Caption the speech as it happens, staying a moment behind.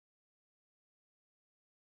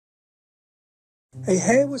A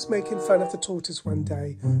hare was making fun of the tortoise one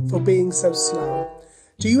day for being so slow.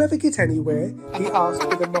 "Do you ever get anywhere?" he asked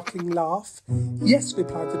with a mocking laugh. "Yes,"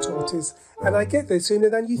 replied the tortoise, "and I get there sooner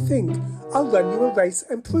than you think. I'll run you a race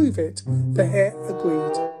and prove it." The hare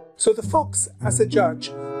agreed. So the fox, as a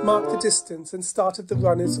judge, marked the distance and started the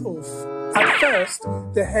runners off. At first,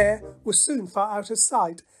 the hare was soon far out of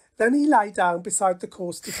sight. Then he lay down beside the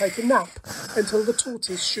course to take a nap until the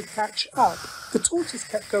tortoise should catch up. The tortoise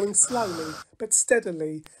kept going slowly but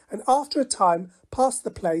steadily, and after a time passed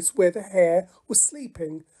the place where the hare was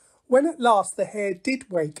sleeping. When at last the hare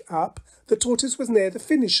did wake up, the tortoise was near the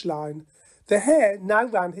finish line. The hare now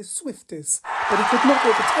ran his swiftest, but he could not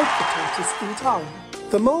overtake the tortoise in time.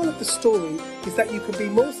 The moral of the story is that you can be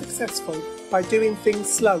more successful by doing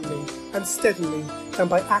things slowly and steadily than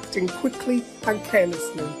by acting quickly and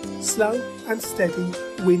carelessly. Slow and steady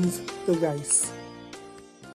wins the race.